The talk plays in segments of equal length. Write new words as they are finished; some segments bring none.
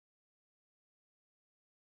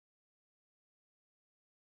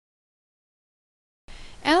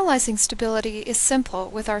Analyzing stability is simple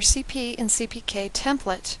with our Cp and Cpk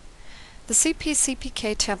template. The Cp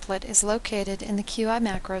Cpk template is located in the QI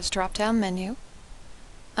Macros drop-down menu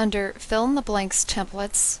under Fill in the Blanks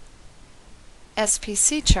Templates,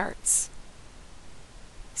 SPC Charts.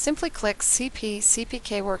 Simply click Cp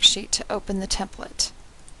Cpk worksheet to open the template.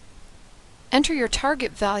 Enter your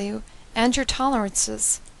target value and your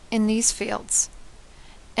tolerances in these fields.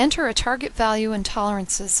 Enter a target value and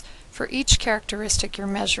tolerances for each characteristic you're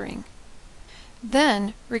measuring.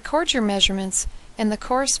 Then record your measurements in the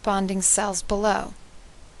corresponding cells below.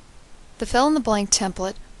 The fill-in-the-blank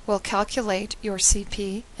template will calculate your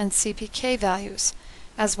Cp and Cpk values,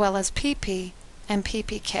 as well as Pp and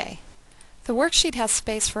Ppk. The worksheet has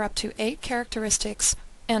space for up to 8 characteristics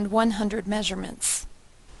and 100 measurements.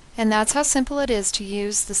 And that's how simple it is to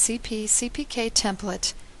use the Cp Cpk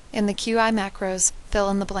template in the QI Macros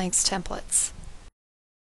fill-in-the-blanks templates.